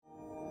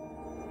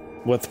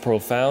With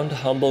profound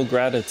humble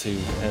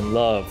gratitude and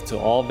love to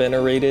all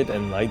venerated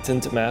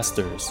enlightened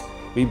masters,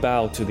 we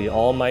bow to the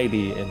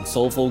Almighty in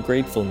soulful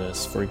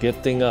gratefulness for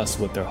gifting us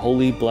with their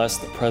holy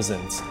blessed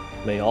presence.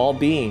 May all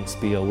beings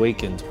be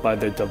awakened by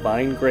their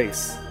divine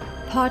grace.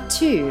 Part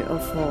 2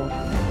 of 4.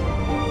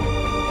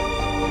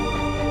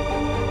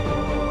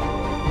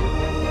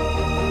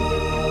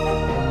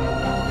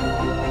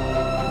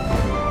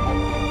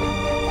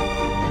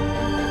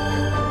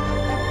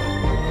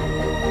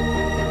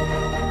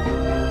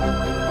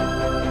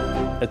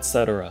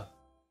 Etc.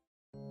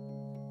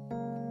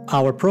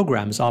 Our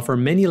programs offer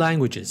many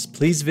languages.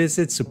 Please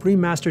visit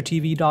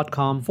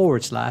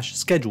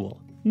suprememastertv.com/schedule.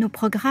 Nos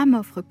programmes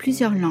offrent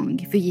plusieurs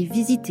langues. Veuillez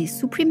visiter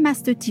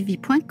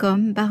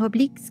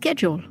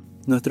suprememastertv.com/schedule.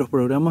 Nuestros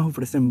programas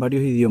ofrecen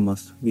varios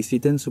idiomas.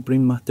 Visiten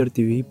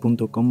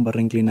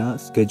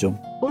suprememastertv.com/schedule.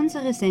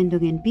 Unsere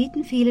Sendungen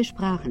bieten viele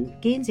Sprachen.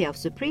 Gehen Sie auf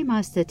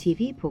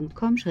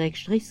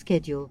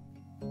suprememastertv.com/schedule.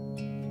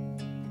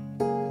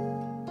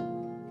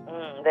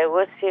 They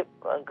worship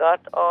God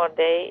all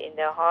day in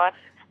their hearts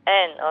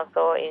and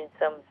also in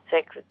some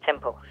sacred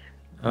temples.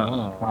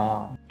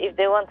 Wow. If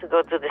they want to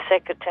go to the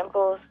sacred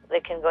temples, they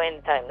can go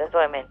anytime. That's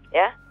what I meant,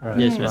 yeah? Right.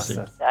 Yes,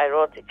 Master. I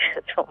wrote it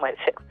for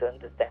myself to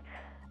understand.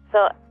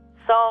 So,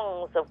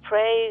 songs of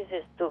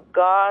praises to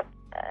God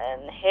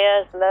and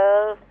His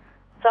love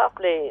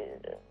softly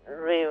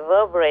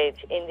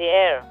reverberate in the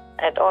air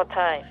at all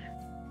times.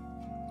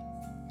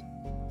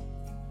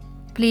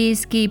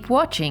 Please keep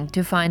watching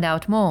to find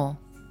out more.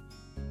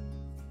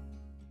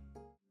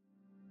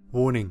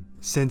 Warning: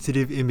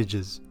 sensitive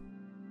images.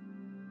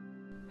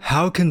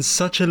 How can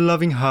such a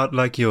loving heart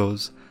like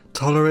yours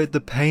tolerate the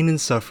pain and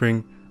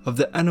suffering of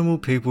the animal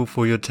people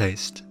for your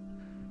taste?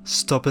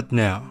 Stop it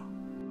now.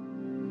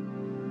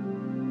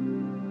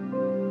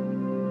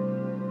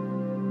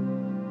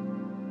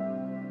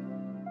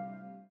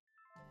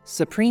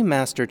 Supreme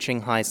Master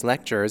Ching Hai's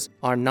lectures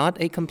are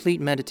not a complete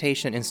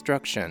meditation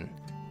instruction.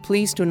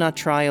 Please do not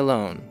try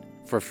alone.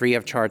 For free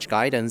of charge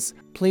guidance,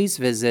 please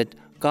visit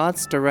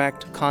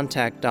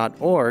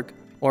godsdirectcontact.org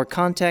or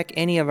contact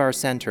any of our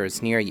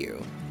centers near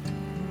you.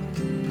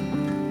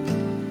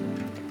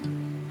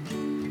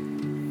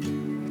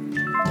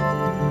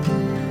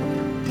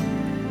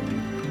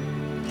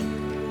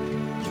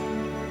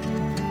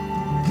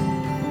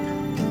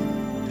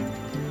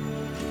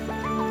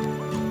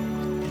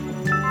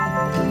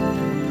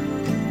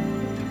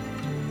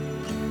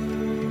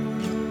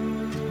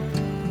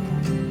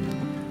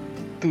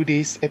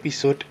 Today's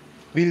episode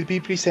will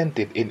be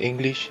presented in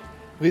English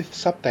with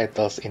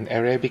subtitles in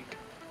Arabic,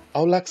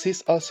 Aulax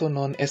is also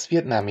known as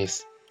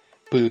Vietnamese,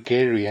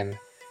 Bulgarian,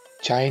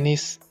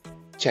 Chinese,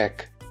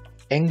 Czech,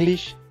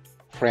 English,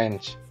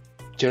 French,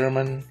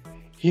 German,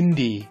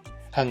 Hindi,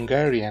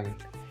 Hungarian,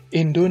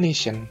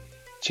 Indonesian,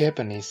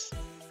 Japanese,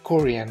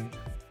 Korean,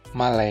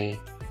 Malay,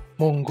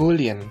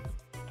 Mongolian,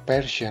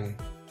 Persian,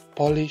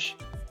 Polish,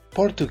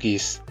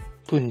 Portuguese,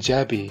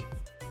 Punjabi,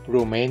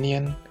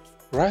 Romanian,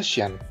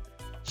 Russian,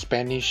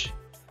 Spanish,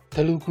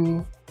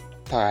 Telugu,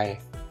 Thai,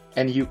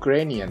 and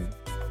Ukrainian.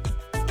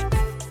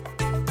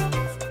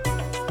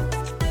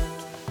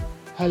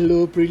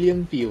 Hello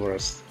brilliant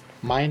viewers,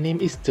 my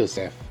name is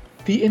Joseph.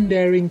 The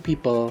endearing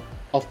people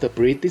of the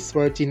British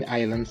Virgin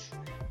Islands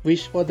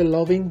wish for the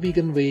loving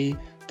vegan way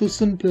to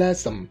soon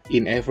blossom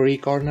in every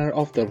corner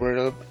of the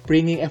world,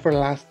 bringing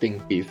everlasting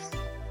peace.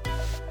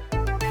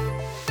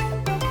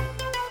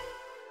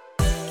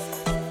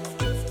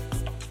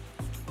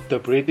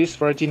 The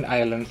British Virgin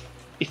Islands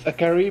is a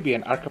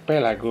Caribbean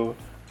archipelago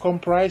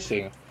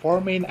comprising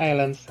 4 main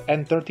islands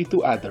and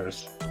 32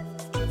 others.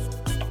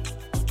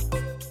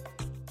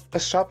 A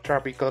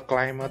subtropical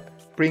climate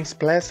brings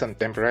pleasant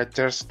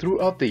temperatures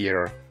throughout the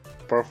year,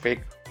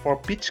 perfect for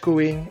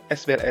beachgoing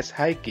as well as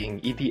hiking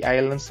in the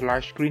island's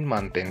large green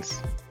mountains.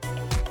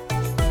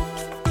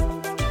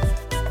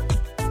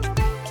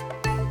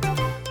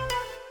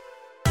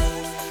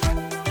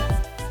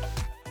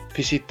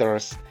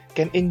 Visitors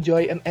can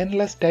enjoy an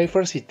endless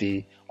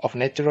diversity of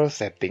natural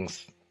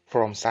settings,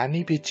 from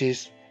sunny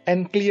beaches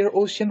and clear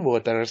ocean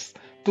waters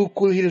to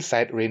cool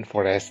hillside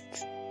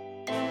rainforests.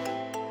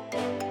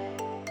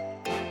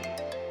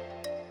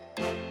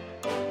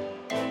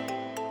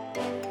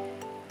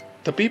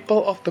 The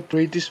people of the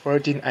British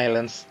Virgin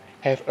Islands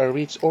have a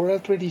rich oral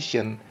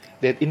tradition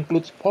that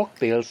includes folk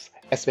tales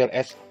as well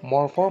as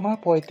more formal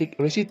poetic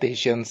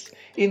recitations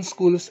in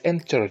schools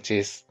and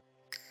churches.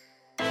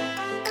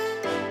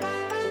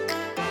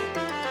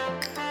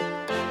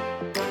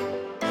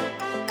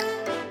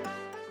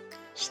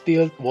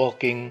 Stilt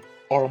walking,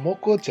 or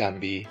moko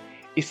jambi,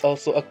 is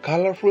also a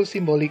colorful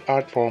symbolic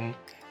art form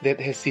that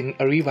has seen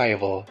a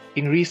revival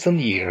in recent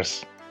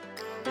years.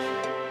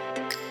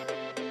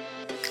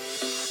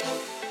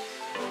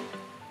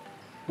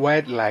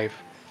 Wildlife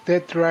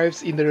that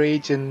thrives in the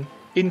region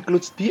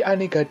includes the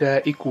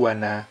Anegada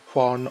iguana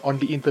found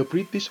only in the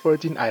British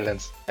Virgin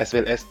Islands, as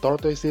well as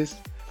tortoises,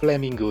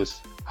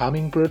 flamingos,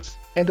 hummingbirds,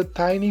 and the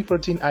tiny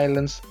Virgin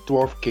Islands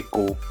dwarf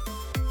gecko.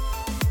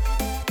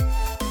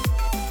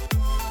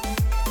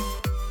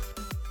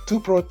 To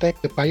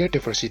protect the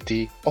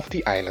biodiversity of the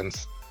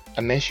islands,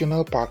 a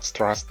National Parks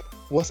Trust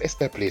was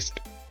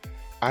established.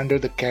 Under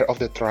the care of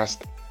the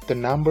trust, the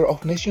number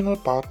of national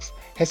parks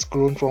has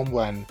grown from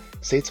one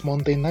Sage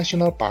Mountain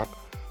National Park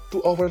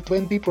to over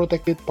 20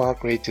 protected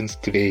park regions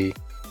today.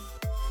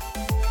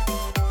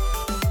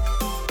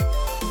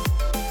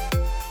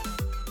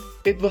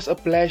 It was a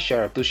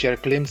pleasure to share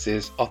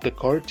glimpses of the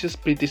gorgeous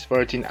British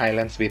Virgin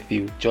Islands with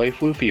you,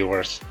 joyful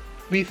viewers.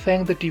 We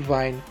thank the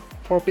Divine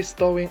for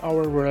bestowing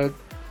our world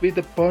with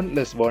the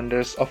boundless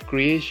wonders of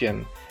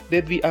creation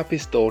that we are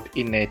bestowed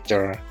in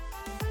nature.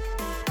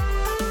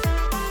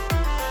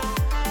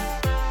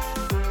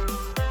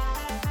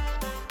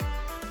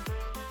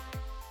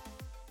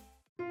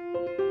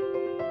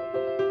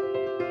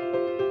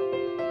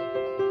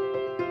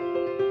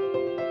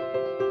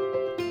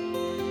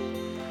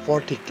 For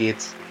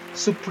decades,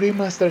 Supreme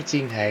Master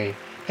Ching Hai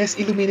has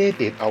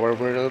illuminated our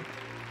world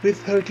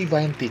with her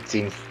divine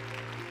teachings.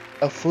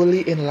 A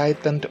fully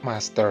enlightened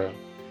master,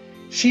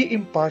 she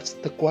imparts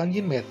the Kuan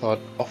Yin method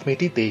of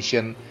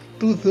meditation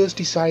to those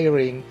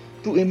desiring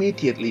to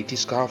immediately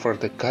discover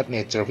the God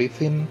nature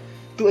within,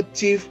 to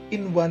achieve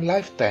in one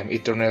lifetime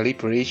eternal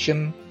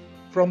liberation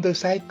from the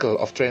cycle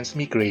of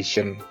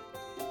transmigration.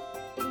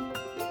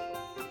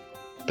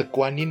 The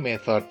Kuan Yin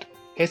method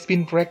has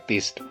been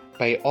practiced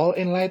by all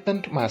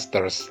enlightened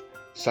masters,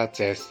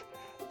 such as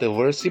the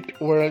worshipped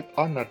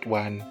world-honored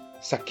one,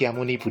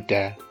 Sakyamuni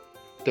Buddha,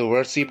 the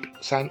worshipped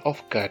Son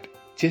of God,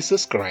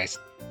 Jesus Christ,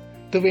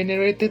 the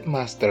venerated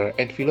master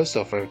and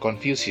philosopher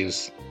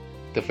Confucius,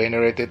 the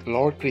venerated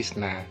Lord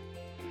Krishna,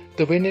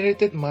 the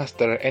venerated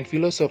master and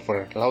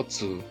philosopher Lao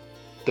Tzu,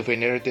 the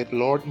venerated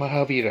Lord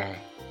Mahavira,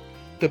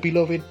 the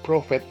beloved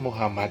Prophet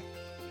Muhammad,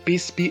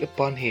 peace be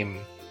upon him,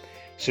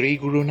 Sri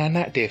Guru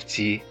Nanak Dev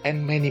Ji,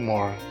 and many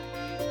more.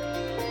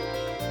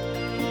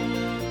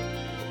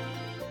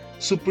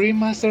 Supreme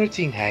Master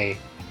Ching Hai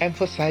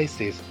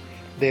emphasizes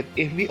that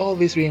if we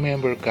always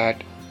remember God,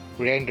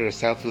 render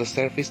selfless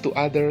service to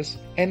others,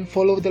 and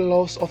follow the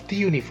laws of the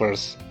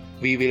universe,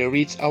 we will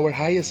reach our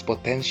highest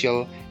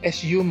potential as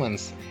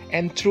humans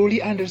and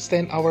truly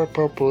understand our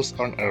purpose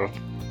on earth.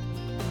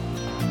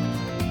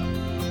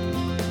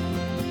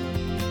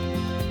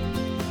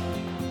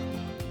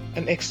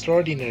 An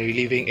extraordinary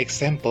living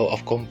example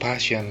of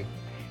compassion,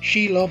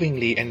 she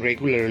lovingly and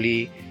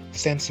regularly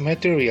sends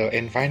material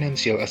and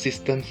financial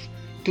assistance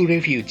to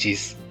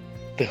refugees,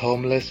 the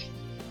homeless,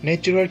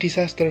 natural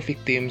disaster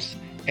victims,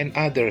 and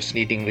others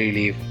needing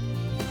relief.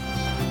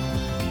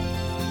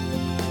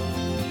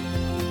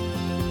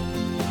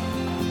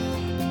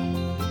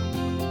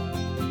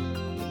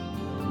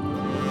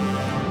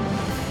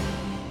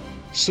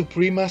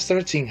 Supreme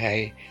Master Ching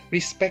Hai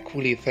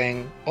respectfully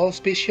thank all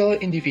special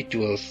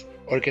individuals,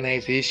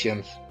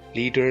 organizations,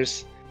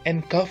 leaders,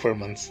 and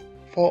governments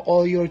for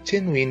all your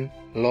genuine,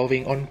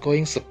 loving,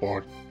 ongoing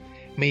support.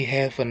 May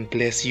heaven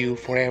bless you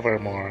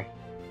forevermore.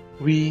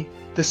 We,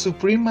 the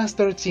Supreme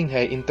Master Ching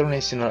Hai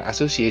International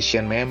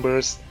Association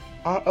members,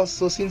 are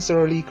also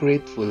sincerely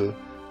grateful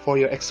for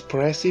your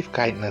expressive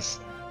kindness,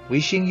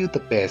 wishing you the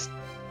best.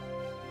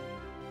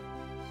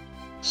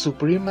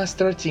 Supreme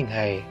Master Ching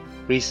Hai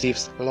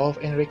receives love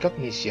and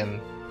recognition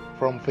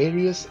from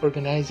various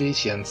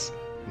organizations,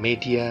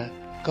 media,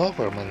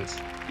 governments,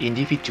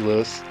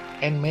 individuals,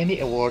 and many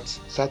awards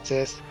such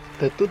as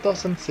the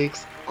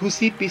 2006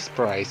 Gusi Peace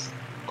Prize,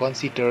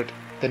 considered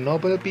the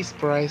Nobel Peace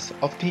Prize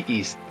of the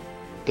East,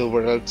 the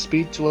World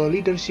Spiritual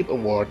Leadership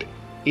Award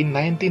in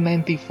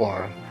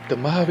 1994, the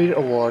Mahavir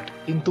Award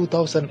in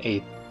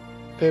 2008,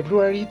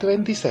 February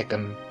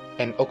 22nd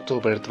and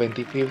October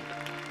 25th,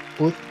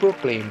 both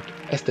proclaimed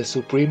as the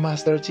Supreme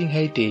Master Ching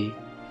Hai Day,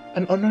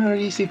 an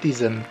honorary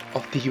citizen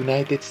of the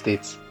United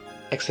States,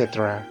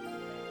 etc.,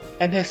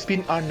 and has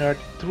been honored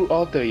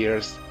throughout the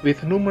years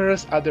with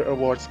numerous other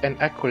awards and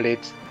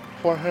accolades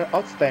for her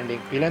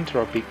outstanding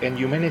philanthropic and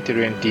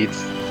humanitarian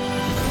deeds.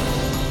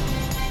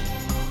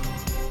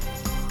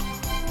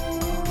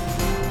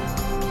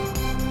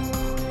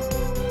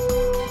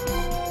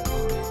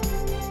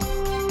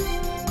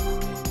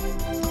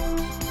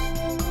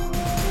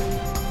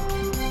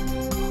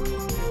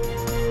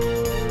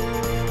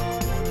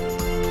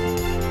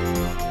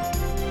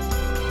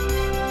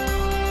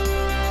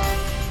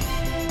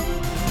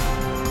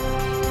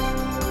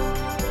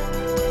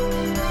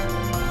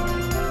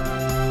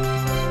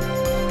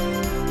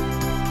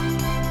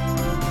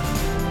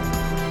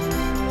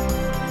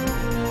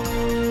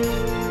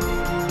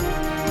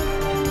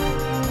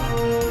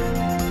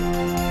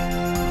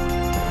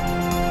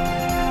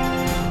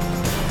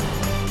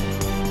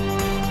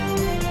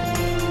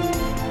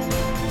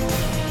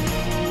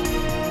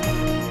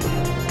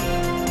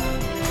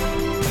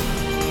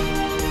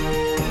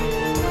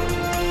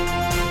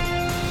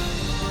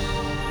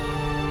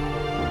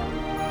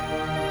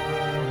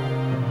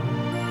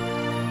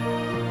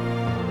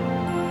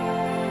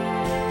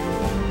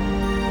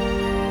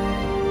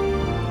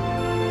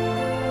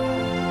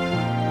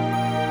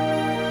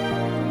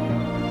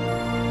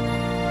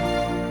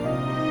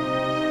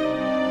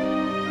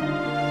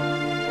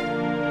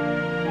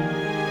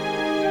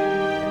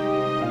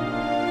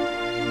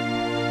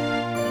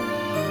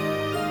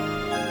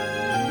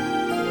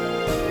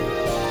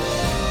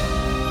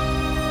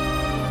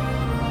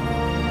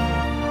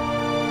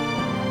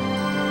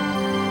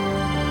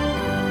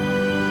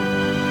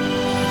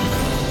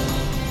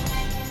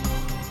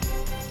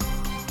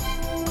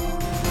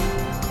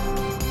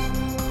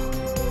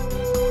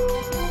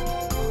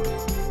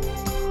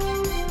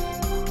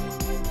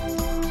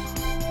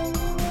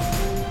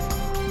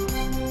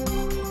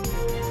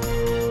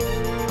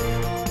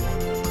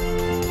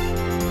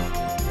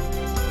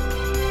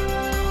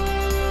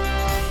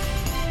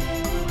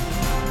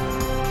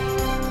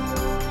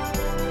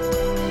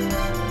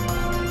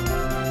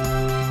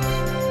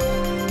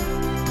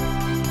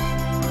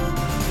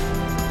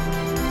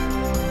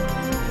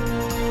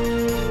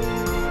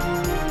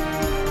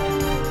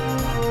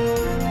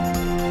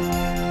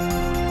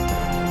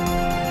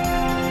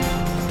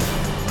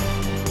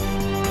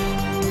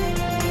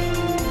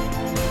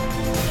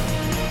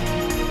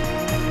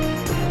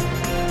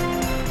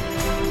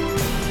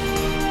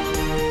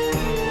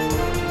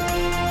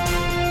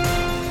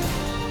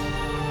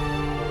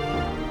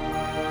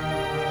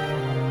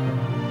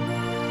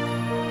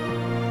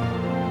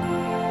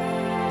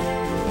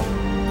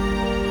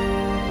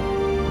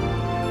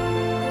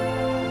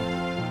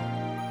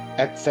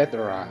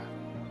 etc.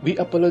 We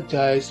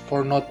apologize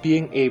for not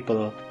being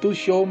able to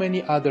show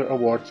many other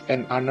awards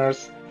and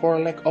honors for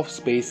lack of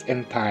space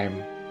and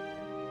time.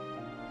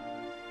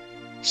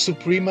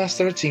 Supreme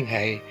Master Ching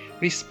Hai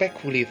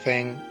respectfully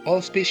thank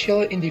all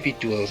special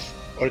individuals,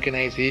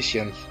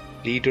 organizations,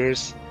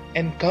 leaders,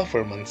 and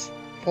governments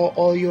for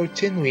all your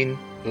genuine,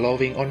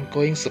 loving,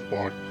 ongoing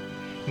support.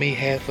 May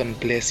heaven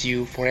bless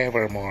you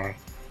forevermore.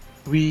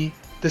 We,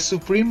 the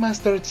Supreme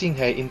Master Ching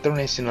Hai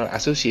International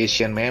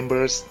Association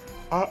members,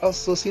 are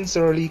also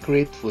sincerely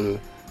grateful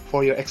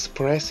for your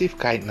expressive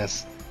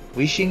kindness,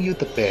 wishing you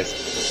the best.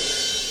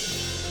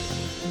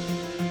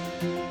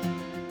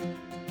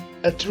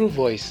 A true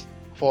voice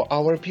for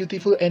our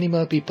beautiful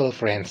animal people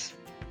friends.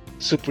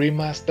 Supreme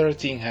Master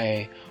Ching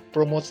Hai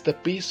promotes the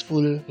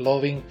peaceful,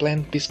 loving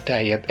plant-based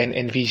diet and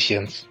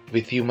envisions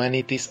with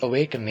humanity's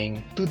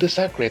awakening to the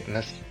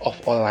sacredness of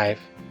all life,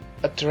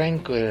 a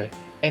tranquil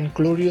and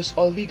glorious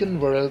all-vegan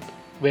world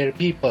where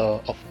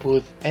people of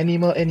both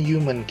animal and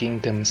human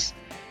kingdoms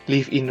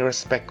live in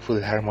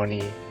respectful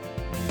harmony.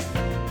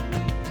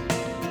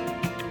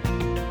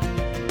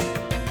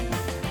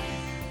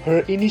 Her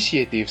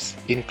initiatives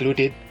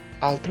included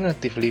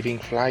alternative living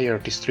flyer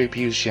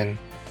distribution,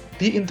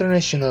 the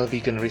International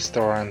Vegan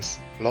Restaurants,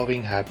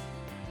 Loving Hut,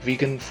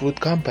 vegan food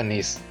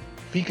companies,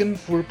 vegan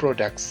food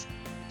products,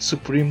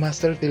 Supreme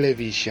Master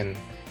Television,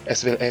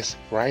 as well as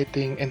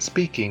writing and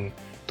speaking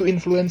to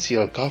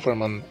influential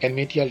government and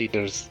media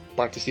leaders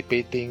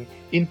participating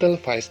in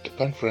televised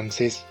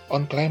conferences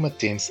on climate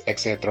change,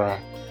 etc.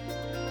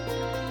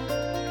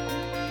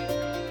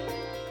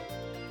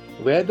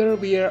 Whether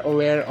we are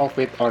aware of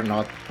it or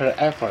not, her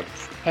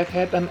efforts have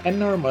had an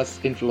enormous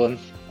influence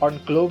on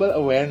global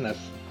awareness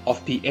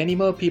of the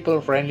animal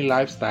people-friendly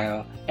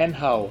lifestyle and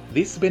how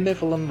this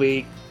benevolent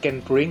way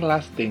can bring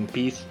lasting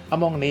peace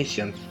among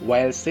nations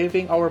while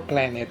saving our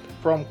planet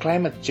from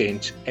climate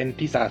change and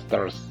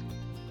disasters.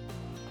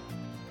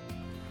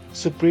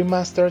 Supreme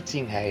Master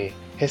Ching Hai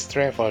has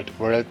traveled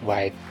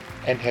worldwide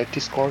and held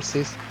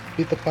discourses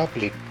with the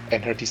public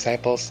and her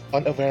disciples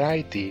on a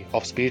variety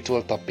of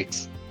spiritual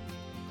topics.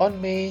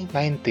 On May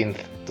 19,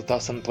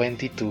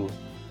 2022,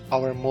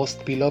 our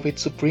most beloved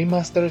Supreme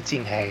Master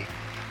Ching Hai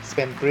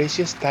spent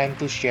precious time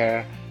to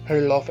share her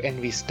love and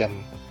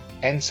wisdom,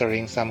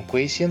 answering some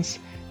questions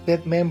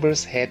that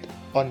members had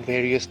on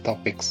various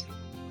topics.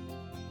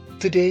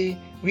 Today,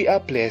 we are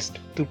blessed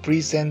to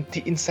present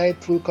the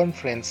insightful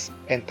conference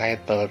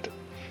entitled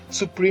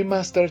Supreme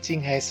Master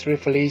Ching Hai's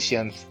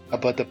Revelations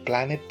about the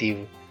Planet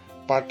Div,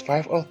 Part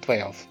 5 of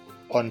 12,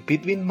 on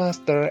Between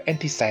Master and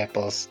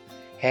Disciples,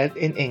 held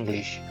in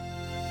English.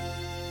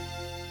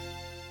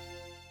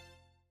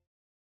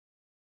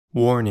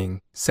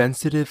 Warning: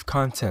 sensitive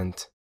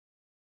content.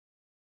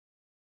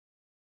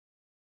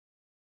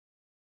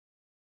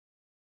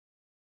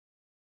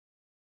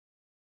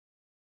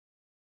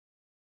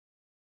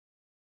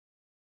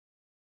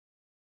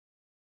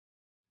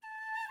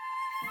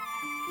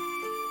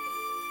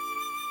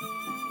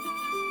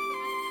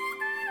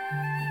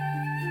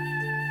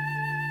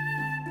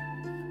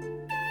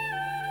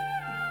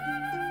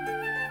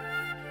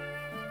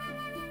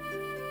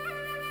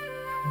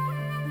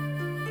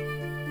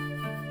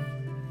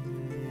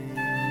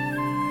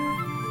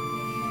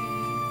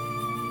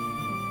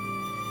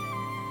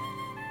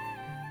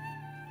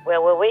 Where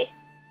were we?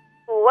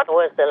 What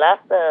was the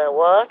last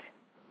word?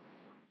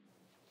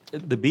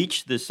 The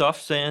beach, the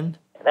soft sand.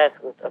 That's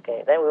good.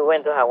 Okay, then we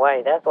went to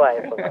Hawaii. That's why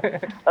I forgot.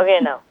 Okay,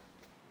 now.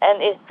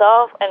 And it's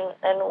soft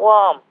and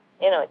warm,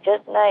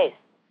 just nice.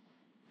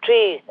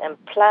 Trees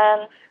and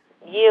plants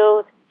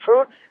yield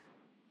fruits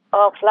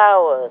or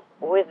flowers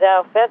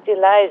without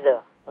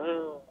fertilizer.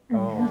 Oh,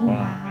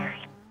 wow.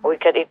 We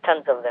could eat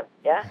tons of them,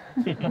 yeah?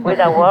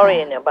 Without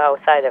worrying about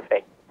side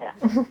effects, yeah.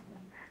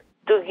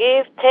 To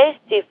give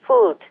tasty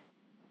food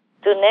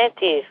to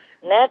natives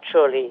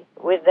naturally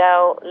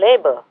without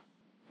labor.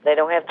 They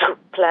don't have to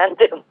plant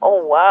them.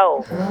 Oh,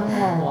 wow.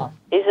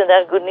 Isn't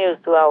that good news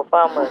to our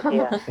farmers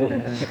here?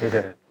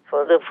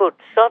 For the food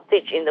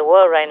shortage in the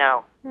world right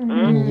now.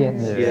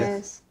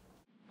 Yes.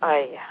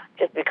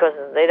 Just because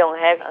they don't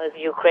have a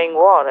Ukraine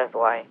war, that's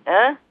why.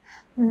 Huh?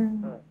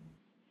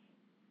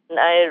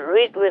 I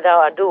read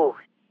without ado.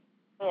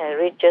 I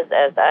read just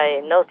as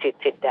I noted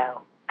it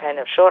down. Kind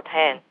of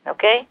shorthand,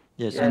 okay?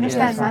 Yes,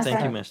 Understand, Master.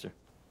 Thank you, Master.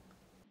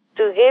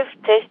 To give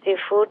tasty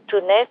food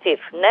to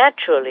natives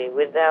naturally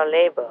without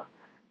labor.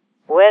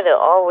 Weather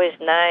always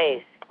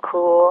nice,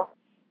 cool.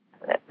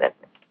 Let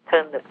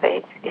turn the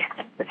page.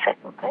 The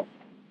second page.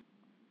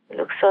 It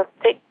looks so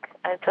thick.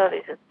 I thought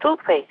it's two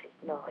pages.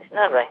 No, it's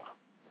not right.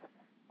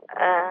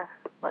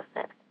 What's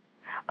that?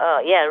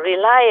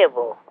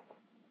 Reliable.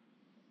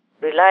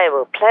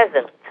 Reliable,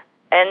 pleasant,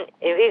 and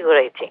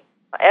invigorating.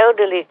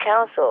 Elderly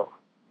council,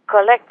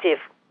 collective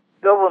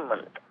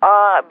government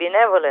are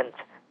benevolent,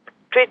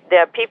 treat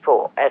their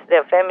people as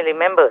their family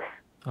members.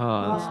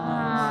 Oh,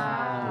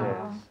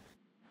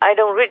 I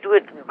don't read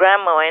with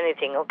grammar or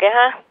anything, okay,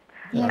 huh?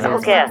 Yes,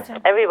 who cares?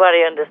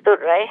 Everybody understood,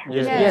 right?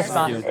 Yes,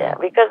 Master. Yeah,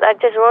 because I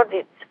just wrote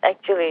it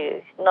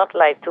actually not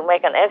like to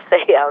make an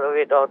essay out of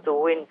it or to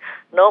win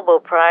Nobel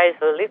Prize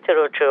for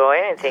literature or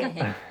anything.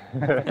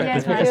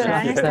 Yes, Master,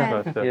 I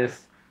understand.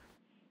 Yes.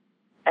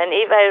 And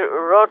if I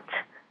wrote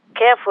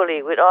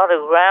carefully with all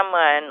the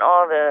grammar and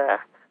all the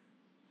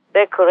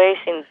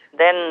decorations,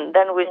 then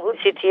we would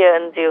sit here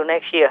until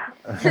next year.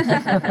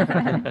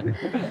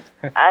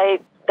 I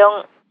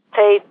don't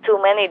take too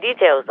many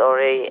details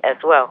already as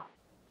well.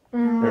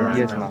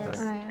 Yes,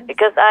 Master.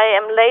 Because I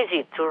am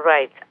lazy to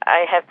write.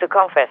 I have to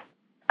confess.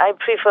 I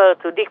prefer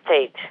to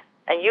dictate,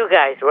 and you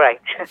guys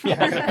write.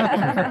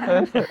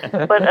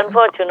 But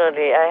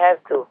unfortunately, I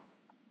have to,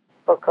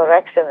 for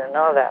correction and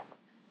all that.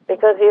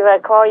 Because if I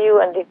call you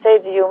and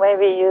dictate to you,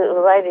 maybe you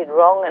write it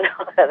wrong and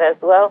all that as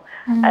well,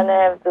 and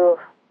I have to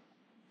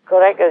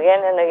correct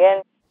again and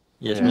again.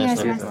 Yes,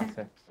 Yes, Master.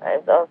 Master.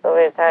 It's also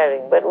very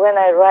tiring. But when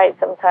I write,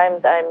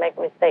 sometimes I make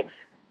mistakes.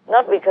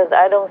 Not because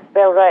I don't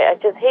spell right, I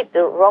just hit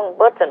the wrong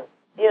button,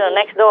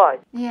 next door.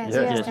 Yes,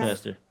 Yes,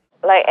 Master.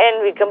 Like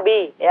N become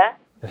B, yeah?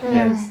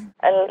 Yes.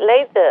 And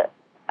later,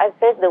 I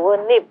said the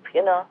word nip,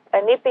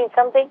 I'm nipping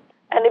something,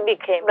 and it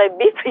became like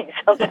beeping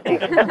something.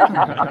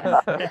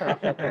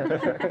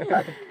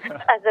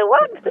 I said,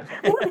 what?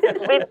 What is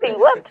beeping?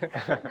 What?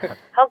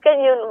 How can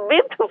you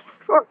beep the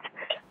fruit?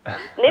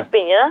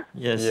 Nipping,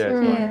 Yes.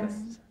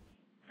 Yes.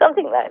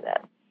 Something like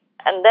that.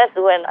 And that's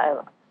when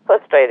I'm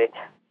frustrated.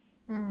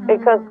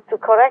 Because to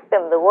correct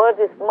them, the word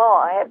is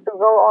small. I have to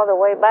go all the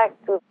way back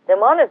to the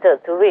monitor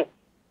to read.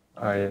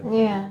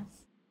 Yes.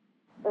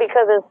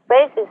 Because the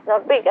space is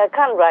not big. I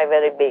can't write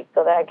very big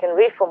so that I can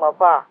read from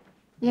afar.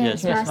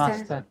 Yes, Yes, Master.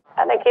 Master.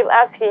 And I keep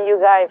asking you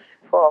guys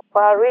for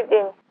far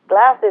reading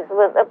glasses,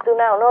 but up to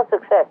now, no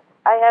success.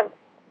 I have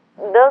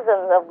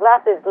dozens of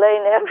glasses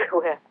laying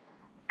everywhere.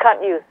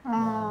 Can't use.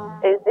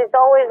 It's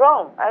always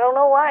wrong. I don't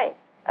know why.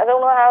 I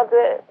don't know how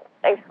to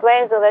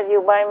explain so that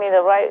you buy me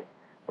the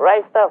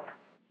right stuff.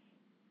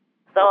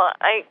 So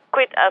I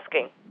quit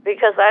asking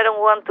because I don't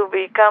want to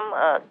become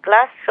a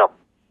glass shop,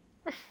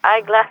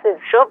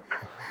 eyeglasses shop,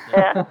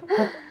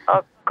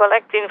 or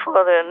collecting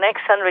for the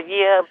next 100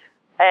 years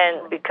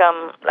and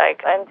become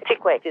like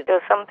antiquated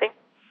or something.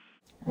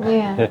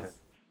 Yes.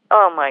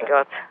 Oh my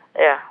God,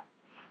 yeah.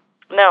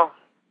 No.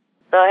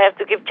 So I have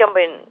to keep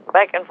jumping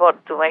back and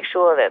forth to make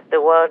sure that the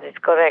word is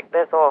correct,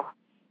 that's all.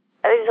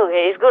 And it's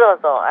okay, it's good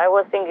also. I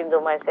was thinking to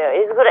myself,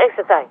 it's good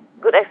exercise.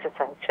 Good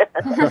exercise.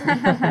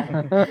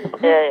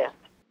 Yeah.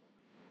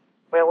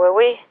 Where were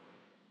we?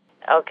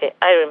 Okay,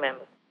 I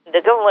remember. The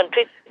government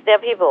treats their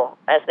people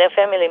as their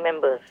family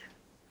members.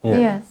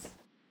 Yes.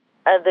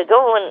 The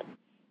government,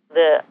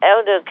 the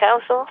elder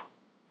council,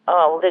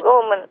 the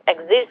government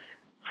exists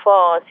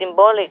for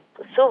symbolic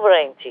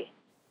sovereignty.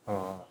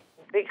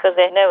 Because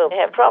they never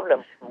have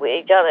problems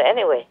with each other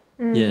anyway.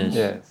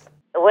 Yes.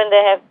 When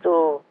they have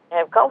to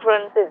have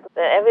conferences,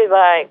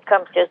 everybody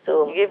comes just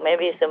to give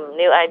maybe some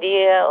new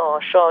idea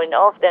or showing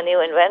off their new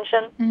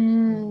invention.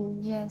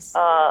 Yes.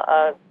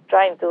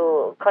 Trying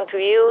to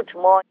contribute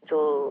more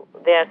to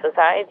their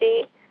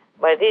society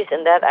by this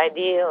and that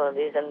idea or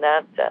this and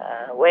that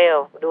way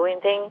of doing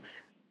things,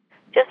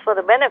 just for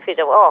the benefit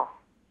of all.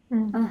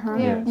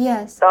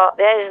 Yes. So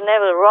there is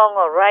never wrong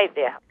or right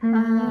there.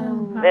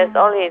 There's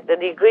only the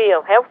degree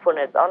of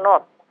helpfulness or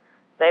not.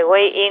 They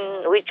weigh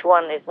in which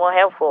one is more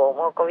helpful,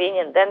 more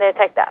convenient, then they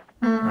take that.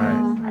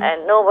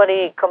 And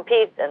nobody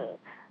competes and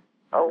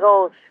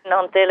goes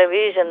on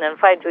television and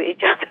fight with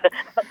each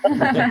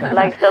other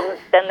like some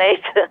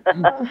Senate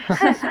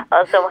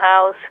or some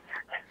House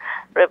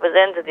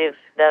representatives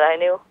that I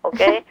knew,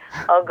 okay?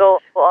 Or go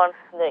on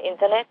the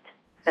internet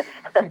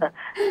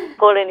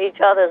pulling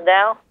each other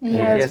down.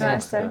 Yes,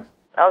 Master.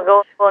 Or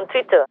go on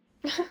Twitter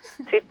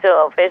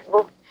or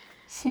Facebook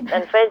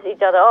and face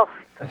each other off.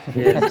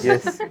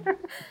 Yes.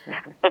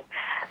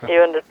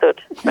 You understood.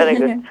 Very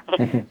good.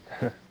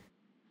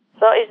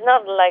 So it's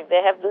not like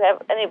they have to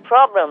have any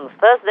problems.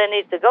 First, they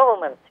need the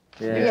government.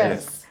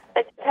 Yes.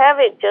 They have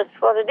it just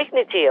for the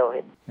dignity of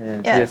it.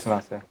 Yes,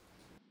 Master.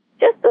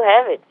 Just to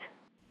have it.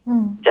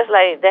 Just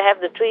like they have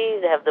the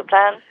trees, they have the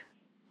plants.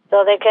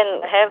 So they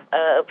can have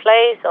a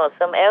place or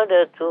some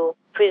elder to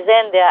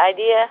present their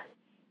idea,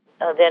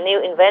 their new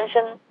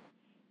invention,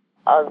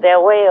 or their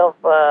way of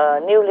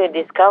newly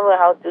discover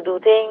how to do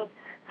things.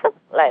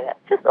 Something like that.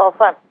 Just all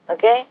fun,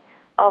 okay?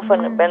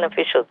 Often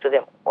beneficial to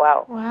them.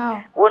 Wow.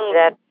 Wouldn't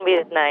that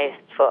be nice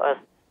for us?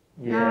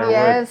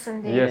 Yes,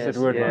 indeed. Yes, it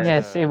would.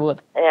 Yes, it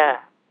would. Yeah.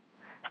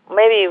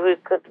 Maybe we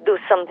could do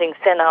something,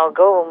 send our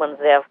government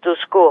there to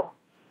school.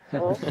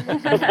 If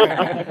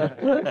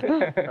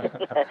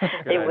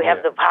we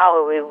have the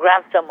power, we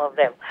grab some of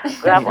them,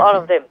 grab all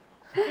of them,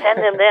 send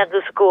them there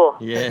to school.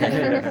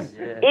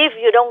 If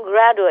you don't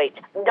graduate,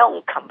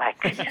 don't come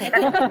back.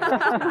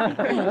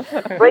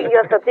 Bring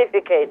your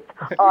certificate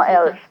or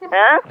else.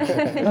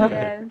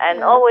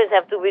 And always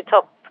have to be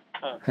top.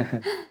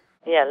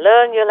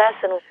 Learn your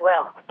lesson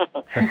well.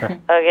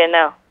 Okay,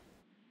 now.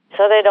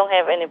 So they don't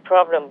have any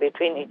problem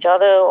between each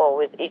other or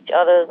with each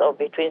other or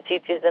between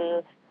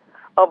citizens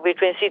or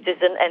between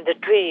citizen and the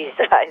trees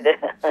either.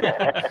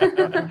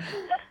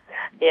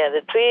 Yeah,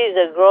 the trees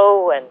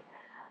grow and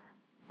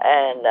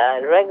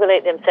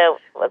regulate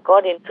themselves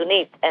according to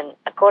need and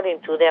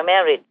according to their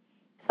merit,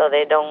 so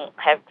they don't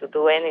have to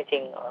do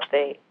anything, or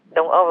they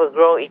don't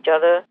overgrow each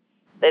other.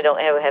 They don't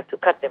ever have to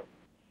cut them.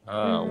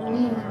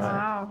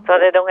 Wow. So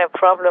they don't have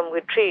problem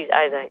with trees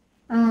either.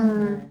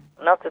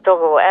 Not to talk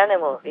about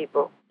animal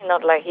people.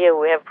 Not like here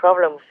we have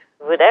problems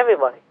with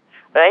everybody,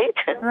 right?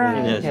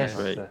 Yes, yes,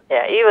 right.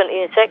 Yeah, even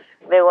insects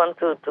they want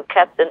to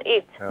catch and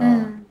eat.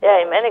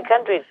 Yeah, in many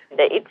countries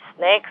they eat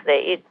snakes,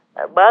 they eat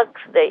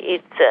bugs, they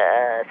eat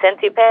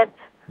centipedes.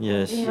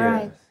 Yes.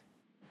 Right.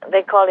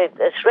 They call it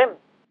a shrimp,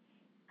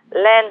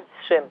 land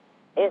shrimp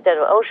instead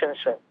of ocean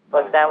shrimp,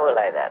 for example,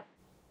 like that.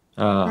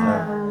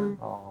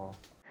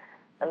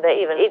 And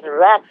they even eat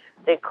rats.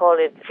 They call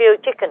it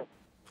field chicken.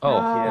 Oh,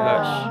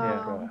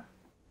 gosh.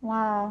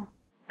 Wow.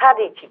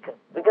 Paddy chicken,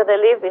 because they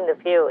live in the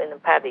field, in the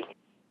paddy.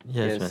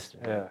 Yes,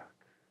 Master.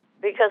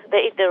 Because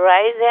they eat the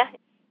rice there,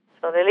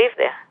 so they live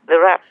there. The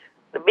rats,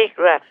 the big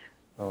rats.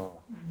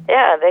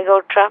 Yeah, they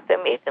go trap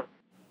them, eat them.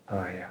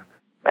 Yuck.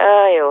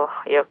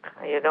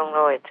 You don't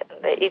know it.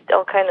 They eat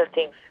all kind of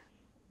things.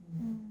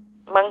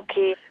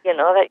 Monkeys,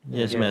 that.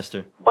 Yes,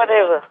 Master.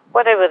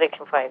 Whatever they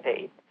can find,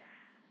 they eat.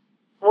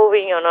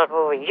 Moving or not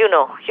moving, you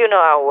know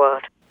our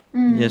world.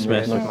 Yes,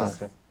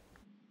 Master.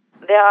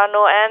 There are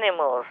no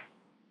animals,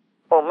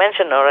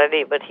 mentioned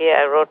already, but here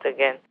I wrote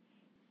again.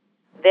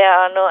 There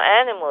are no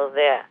animals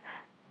there,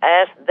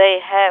 as they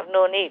have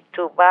no need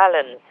to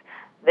balance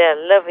their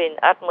loving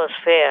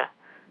atmosphere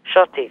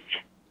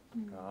shortage.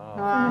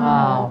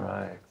 Wow.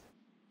 Right.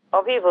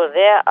 Our people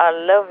there are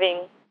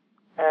loving,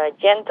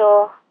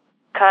 gentle,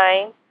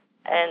 kind,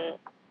 and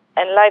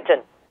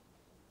enlightened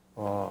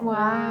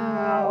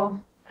Wow.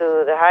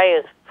 to the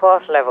highest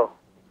fourth level.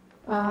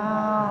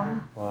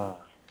 Wow.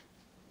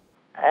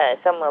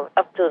 Some are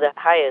up to the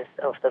highest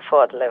of the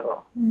fourth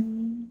level,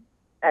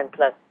 and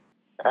plus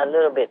a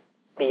little bit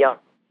beyond,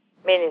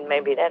 meaning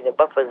maybe at the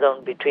buffer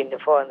zone between the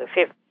fourth and the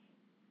fifth.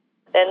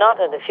 They're not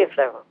at the fifth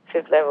level.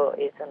 Fifth level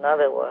is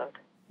another world.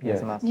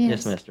 Yes, Master.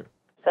 Yes, Master.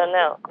 So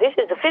now, this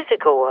is the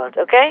physical world,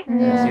 okay?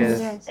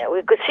 Yes. Yeah,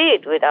 we could see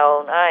it with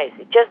our own eyes.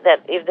 It's just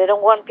that if they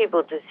don't want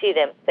people to see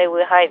them, they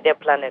will hide their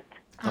planet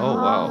Oh,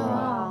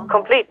 wow.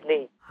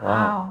 completely.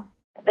 Wow.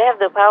 They have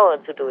the power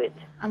to do it.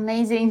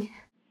 Amazing.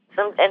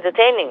 Some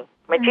entertaining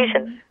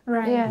magicians.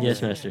 Right.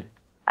 Yes, Master.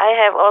 I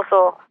have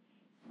also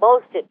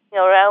boasted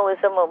around with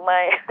some of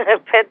my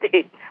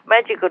petty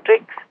magical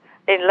tricks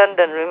in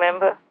London,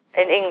 remember?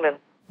 In England.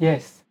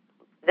 Yes.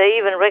 They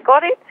even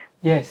record it?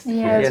 Yes.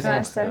 Yes,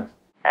 Master.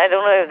 I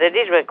don't know if they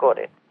did record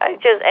it. I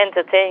just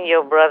entertained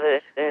your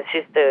brothers and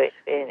sisters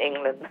in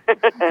England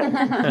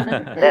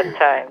that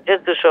time,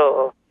 just to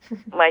show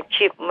my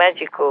cheap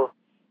magical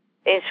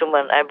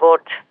instrument I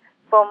bought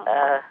from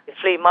a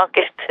flea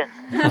market.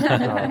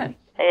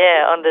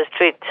 Yeah, on the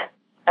street.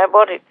 I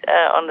bought it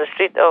on the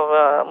street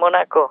of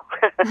Monaco.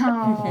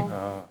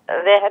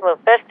 They have a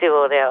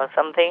festival there or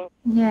something.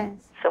 Yes.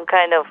 Some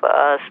kind of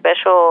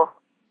special,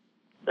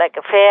 like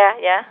a fair,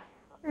 yeah?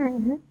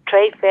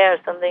 Trade fair or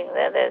something.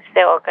 They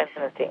sell all kinds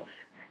of things.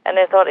 And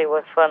I thought it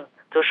was fun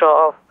to show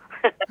off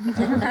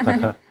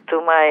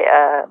to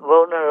my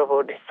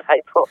vulnerable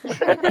disciples.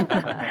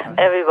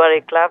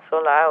 Everybody clapped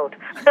so loud.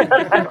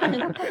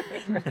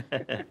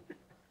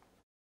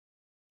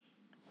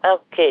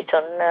 Okay, so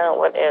now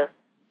what else?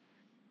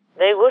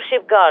 They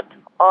worship God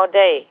all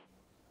day,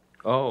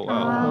 Oh,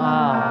 wow.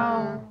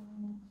 Wow.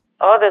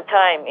 all the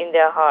time in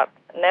their heart,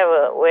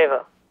 never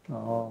waver.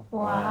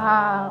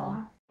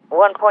 Wow.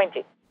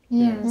 One-pointed.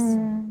 Yes.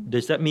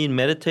 Does that mean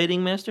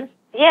meditating, Master?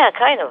 Yeah,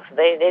 kind of.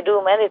 They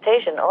do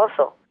meditation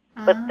also,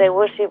 but they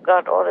worship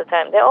God all the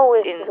time. They're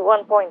always in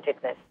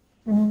one-pointedness.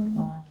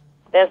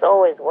 There's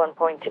always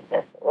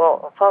one-pointedness,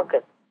 well,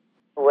 focus.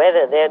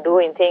 Whether they're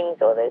doing things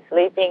or they're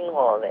sleeping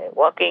or they're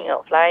walking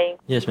or flying,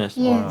 Yes,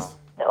 Master. Yes.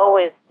 they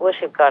always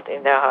worship God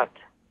in their heart.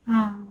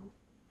 Wow.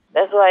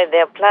 That's why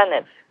their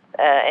planet's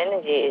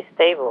energy is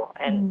stable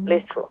and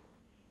blissful.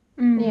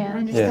 Yeah, I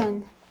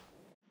understand.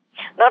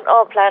 Not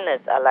all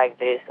planets are like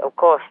this, of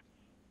course.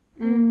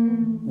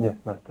 Yes,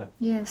 Master.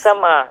 Yes.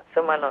 Some are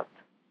not.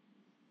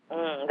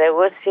 They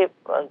worship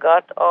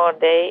God all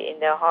day in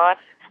their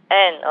hearts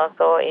and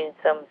also in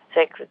some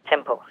sacred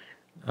temples.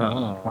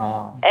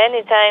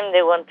 Anytime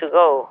they want to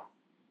go.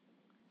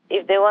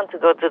 If they want to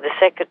go to the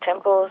sacred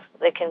temples,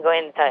 they can go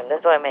anytime.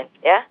 That's what I meant,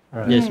 yeah?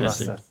 Yes,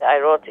 Master. I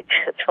wrote it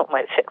for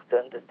myself to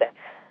understand.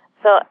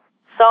 So,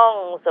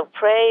 songs of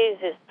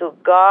praises to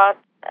God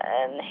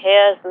and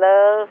His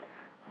love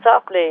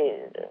softly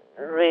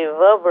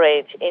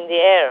reverberate in the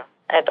air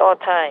at all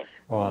times,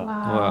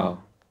 Wow.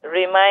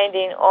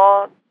 reminding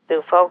all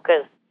to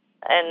focus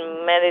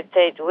and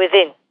meditate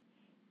within.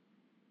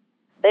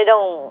 They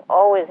don't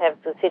always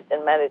have to sit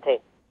and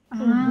meditate.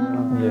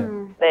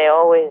 They're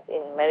always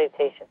in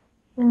meditation.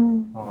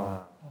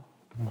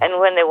 And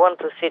when they want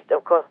to sit,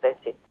 of course they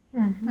sit.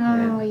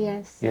 Oh,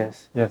 yes.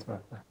 Yes,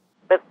 Master.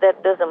 But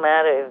that doesn't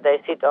matter if they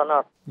sit or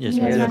not. Yes,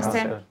 Yes, Master.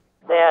 Master.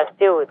 they are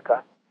still with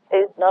God.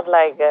 It's not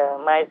like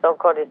my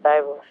so-called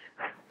disciples.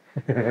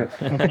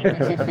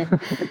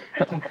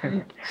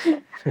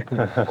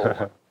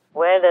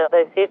 Whether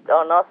they sit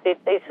or not sit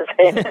is the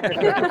same.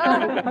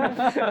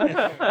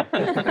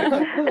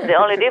 The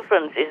only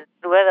difference is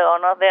whether or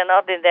not they're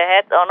not in their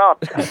heads or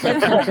not.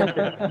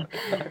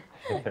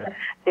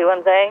 See what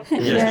I'm saying?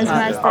 Yes,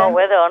 Master. Or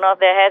whether or not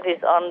their head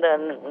is on the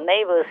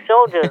neighbor's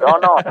shoulders or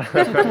not.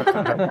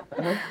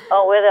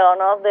 Or whether or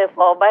not they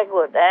fall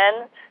backward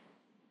and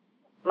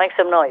make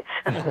some noise.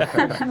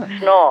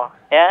 Snore,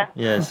 yeah?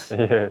 Yes.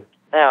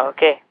 Yeah,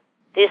 okay.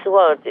 This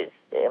world is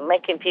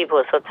making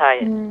people so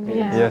tired.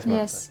 Yes.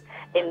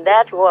 In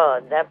that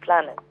world, that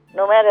planet,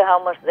 no matter how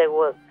much they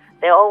work,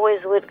 they're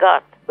always with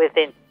God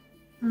within.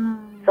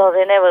 So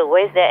they never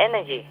waste their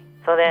energy.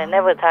 So they're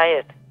never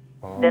tired.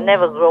 They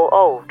never grow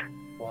old.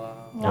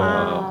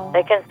 Wow.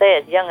 They can stay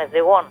as young as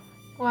they want.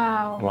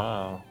 Wow.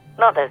 Wow.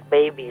 Not as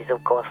babies,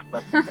 of course,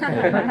 but as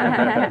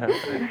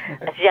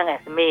young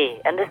as me.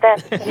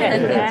 Understand?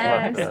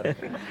 Yes.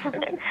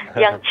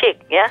 Young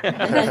chick, yeah?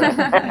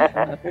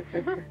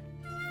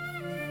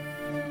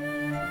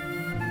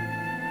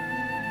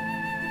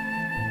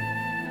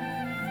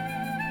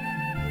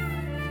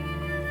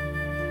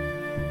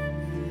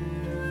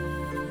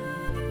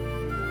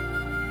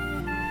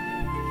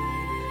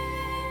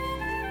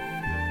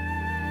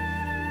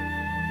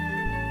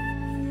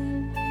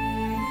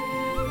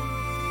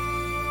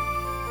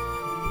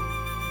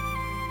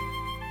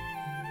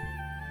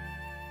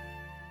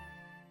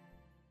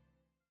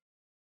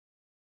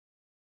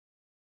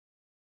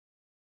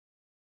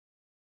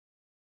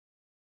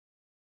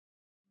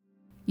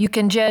 You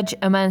can judge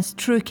a man's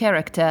true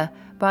character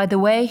by the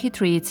way he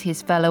treats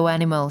his fellow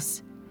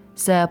animals.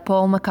 Sir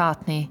Paul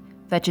McCartney,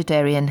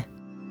 vegetarian.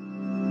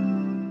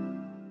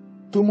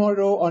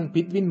 Tomorrow on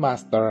Between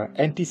Master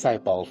and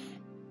Disciples.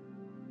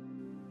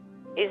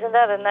 Isn't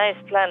that a nice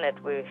planet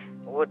we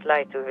would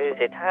like to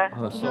visit, huh?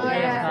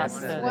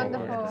 Yes,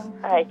 wonderful.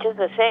 It's just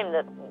a shame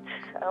that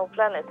our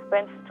planet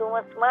spends too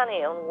much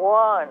money on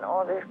war and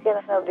all this kind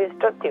of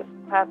destructive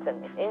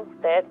pattern.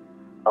 Instead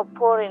of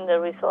pouring the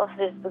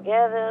resources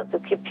together to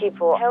keep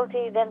people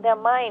healthy, then their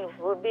minds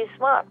would be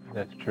smart.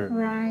 That's true.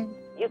 Right.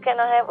 You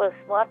cannot have a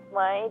smart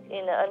mind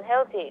in an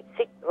unhealthy,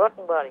 sick,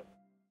 rotten body.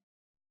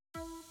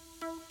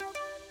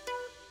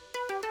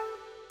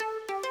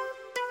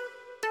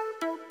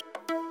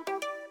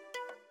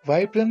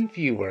 Vibrant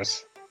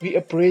viewers, we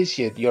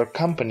appreciate your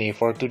company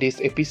for today's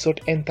episode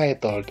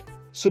entitled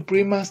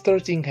Supreme Master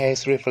Ching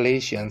Hai's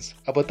Revelations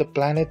about the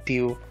Planet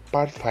Dew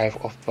Part 5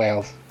 of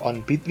 12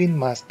 on Between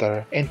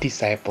Master and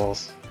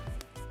Disciples.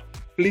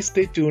 Please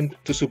stay tuned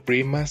to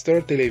Supreme Master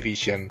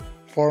Television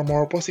for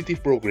more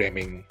positive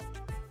programming.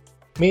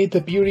 May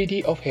the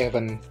purity of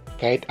heaven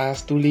guide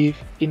us to live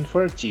in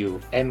virtue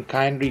and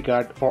kind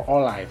regard for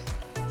all lives.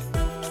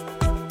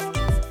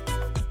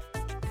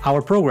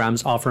 Our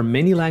programs offer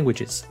many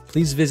languages.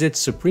 Please visit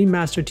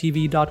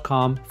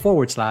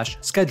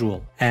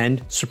suprememastertv.com/schedule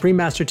and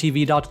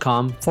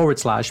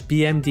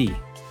suprememastertv.com/BMD.